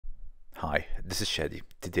Hi, this is Shadi.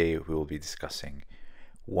 Today we will be discussing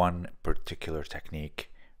one particular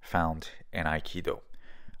technique found in Aikido.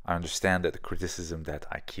 I understand that the criticism that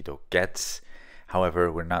Aikido gets,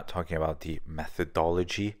 however, we're not talking about the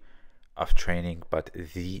methodology of training, but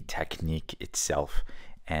the technique itself.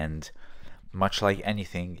 And much like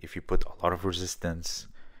anything, if you put a lot of resistance,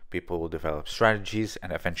 people will develop strategies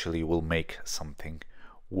and eventually will make something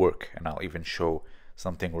work. And I'll even show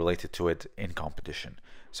something related to it in competition.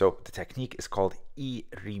 So the technique is called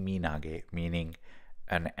Irimi Nage, meaning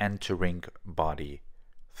an entering body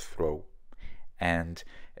throw. And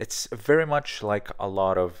it's very much like a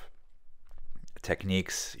lot of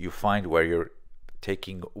techniques you find where you're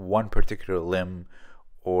taking one particular limb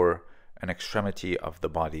or an extremity of the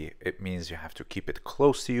body. It means you have to keep it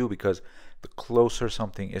close to you, because the closer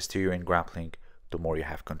something is to you in grappling, the more you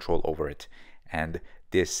have control over it. And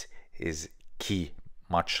this is key,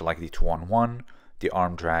 much like the 2-on-1, the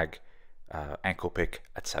arm drag, ankle pick,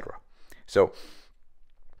 etc. So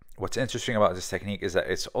what's interesting about this technique is that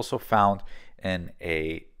it's also found in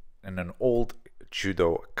an old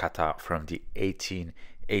Judo kata from the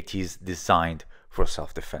 1880s, designed for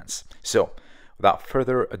self-defense. So without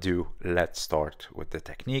further ado, let's start with the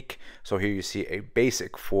technique. So here you see a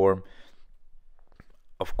basic form.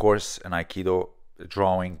 Of course, in Aikido,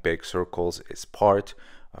 drawing big circles is part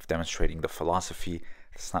of demonstrating the philosophy.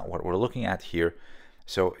 That's not what we're looking at here.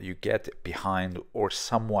 So you get behind or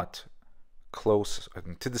somewhat close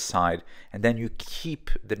to the side, and then you keep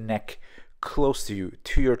the neck close to you,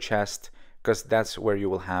 to your chest, because that's where you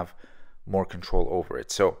will have more control over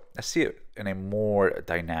it. So let's see it in a more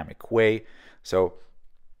dynamic way. So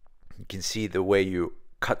you can see the way you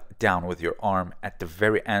cut down with your arm at the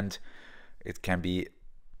very end. It can be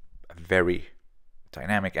very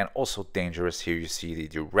dynamic and also dangerous. Here you see the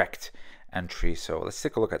direct entry. So let's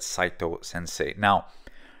take a look at Saito Sensei. Now,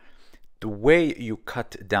 the way you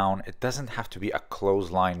cut down, it doesn't have to be a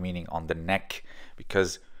clothesline, meaning on the neck,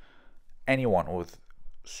 because anyone with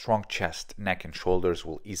strong chest, neck, and shoulders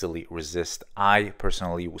will easily resist. I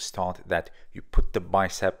personally was taught that you put the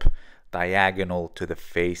bicep diagonal to the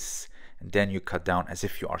face, and then you cut down as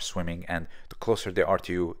if you are swimming, and the closer they are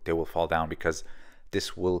to you, they will fall down, because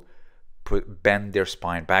this will bend their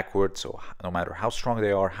spine backwards. So no matter how strong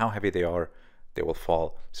they are, how heavy they are, they will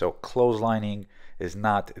fall. So clotheslining is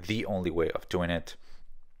not the only way of doing it.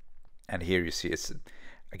 And here you see it's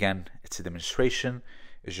a demonstration.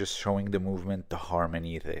 It's just showing the movement, the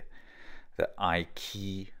harmony, the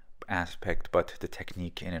Aiki aspect, but the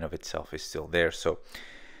technique in and of itself is still there. So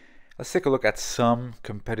let's take a look at some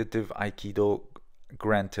competitive Aikido.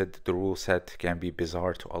 Granted, the rule set can be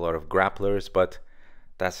bizarre to a lot of grapplers, but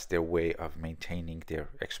that's their way of maintaining their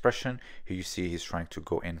expression. Here you see he's trying to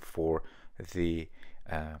go in for the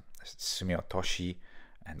sumiyotoshi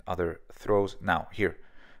and other throws. Now here,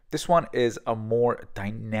 this one is a more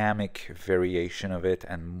dynamic variation of it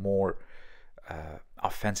and more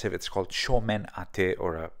offensive. It's called shomen ate,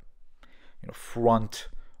 or a front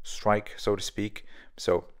strike, so to speak.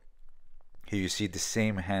 So here you see the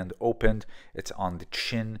same hand opened, it's on the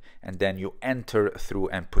chin, and then you enter through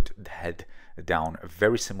and put the head down.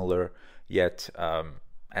 Very similar, yet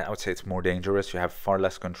I would say it's more dangerous. You have far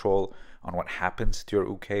less control on what happens to your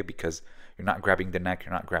uke, because you're not grabbing the neck,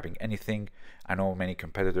 you're not grabbing anything. I know many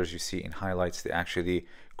competitors you see in highlights, they actually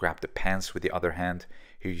grab the pants with the other hand.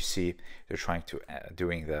 Here you see they're trying to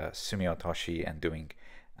doing the sumiyotoshi and doing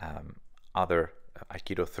other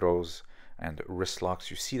Aikido throws and wrist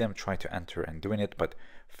locks. You see them try to enter and doing it, but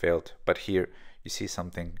failed. But here you see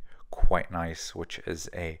something quite nice, which is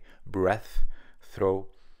a breath throw.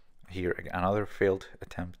 Here another failed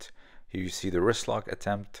attempt. Here you see the wrist lock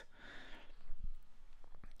attempt,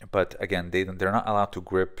 but again they're not allowed to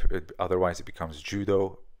grip it, otherwise it becomes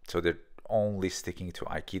judo. So they're only sticking to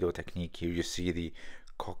Aikido technique. Here you see the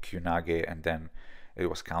kokyu nage, and then it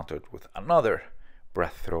was countered with another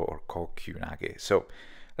breath throw or kokyu nage. So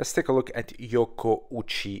let's take a look at Yoko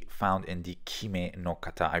Uchi, found in the Kime no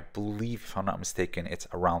Kata. I believe, if I'm not mistaken, it's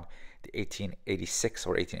around the 1886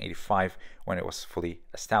 or 1885 when it was fully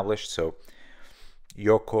established. So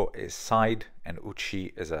Yoko is side and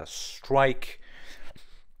Uchi is a strike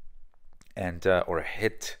and or a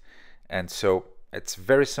hit. And so it's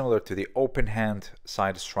very similar to the open hand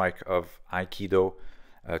side strike of Aikido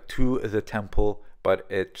to the temple, but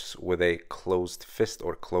it's with a closed fist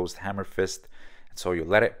or closed hammer fist. And so you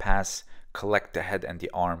let it pass, collect the head and the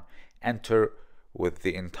arm, enter with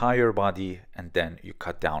the entire body, and then you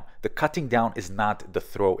cut down. The cutting down is not the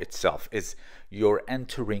throw itself, it's your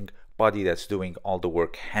entering body that's doing all the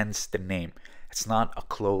work, hence the name. It's not a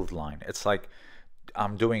clothesline. It's like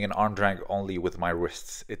I'm doing an arm drag only with my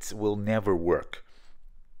wrists. It will never work.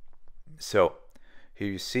 So here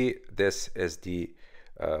you see this is the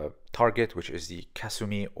target, which is the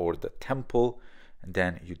kasumi or the temple, and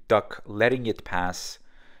then you duck, letting it pass,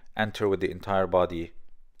 enter with the entire body,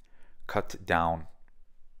 cut down,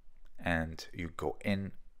 and you go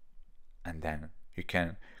in, and then you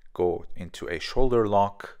can go into a shoulder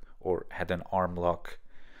lock or head and arm lock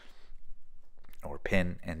or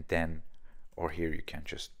pin, and then, or here you can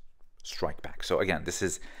just strike back. So again, this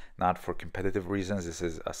is not for competitive reasons. This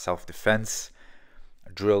is a self-defense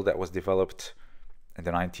drill that was developed in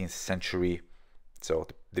the 19th century. So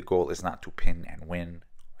the goal is not to pin and win.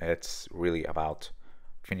 It's really about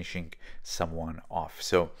finishing someone off.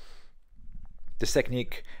 So this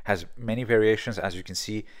technique has many variations, as you can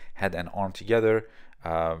see, head and arm together.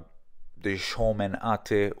 The shomen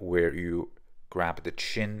ate, where you grab the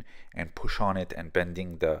chin and push on it and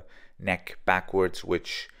bending the neck backwards,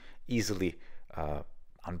 which easily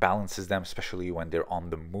unbalances them, especially when they're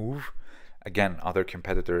on the move. Again, other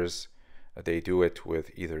competitors, they do it with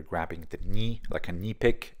either grabbing the knee, like a knee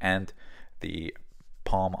pick, and the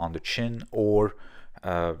palm on the chin, or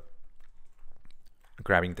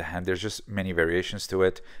grabbing the hand. There's just many variations to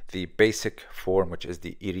it. The basic form, which is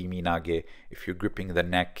the Irimi Nage, if you're gripping the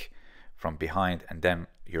neck from behind and then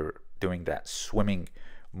you're doing that swimming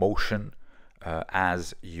motion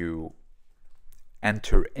as you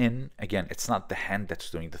enter in. Again, it's not the hand that's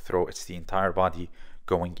doing the throw, it's the entire body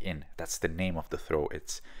going in. That's the name of the throw.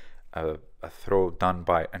 It's a throw done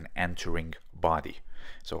by an entering body.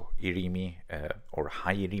 So irimi or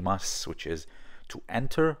hairimas, which is to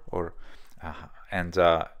enter, or and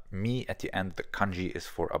mi at the end, the kanji is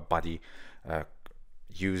for a body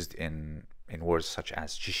used in words such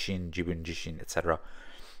as jishin, jibun, jishin, etc.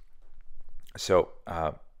 So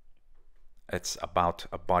it's about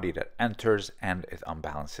a body that enters and it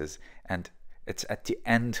unbalances, and it's at the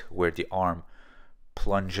end where the arm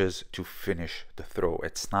plunges to finish the throw.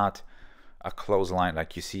 It's not a clothesline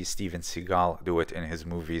like you see Steven Seagal do it in his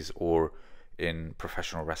movies or in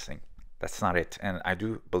professional wrestling. That's not it, and I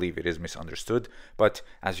do believe it is misunderstood. But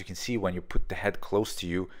as you can see, when you put the head close to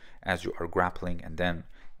you as you are grappling and then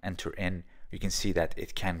enter in, you can see that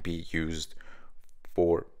it can be used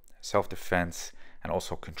for self-defense and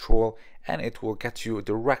also control, and it will get you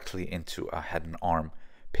directly into a head and arm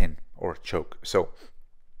pin or choke. So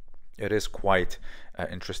it is quite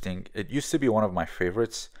interesting. It used to be one of my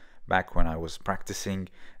favorites back when I was practicing.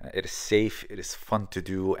 It is safe, it is fun to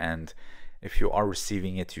do, and if you are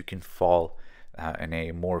receiving it, you can fall in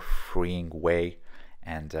a more freeing way,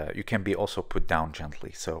 and you can be also put down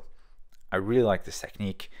gently. So I really like this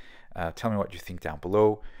technique. Tell me what you think down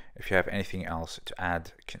below. If you have anything else to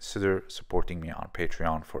add, consider supporting me on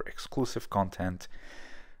Patreon for exclusive content.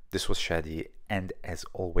 This was Shadi, and as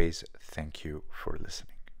always, thank you for listening.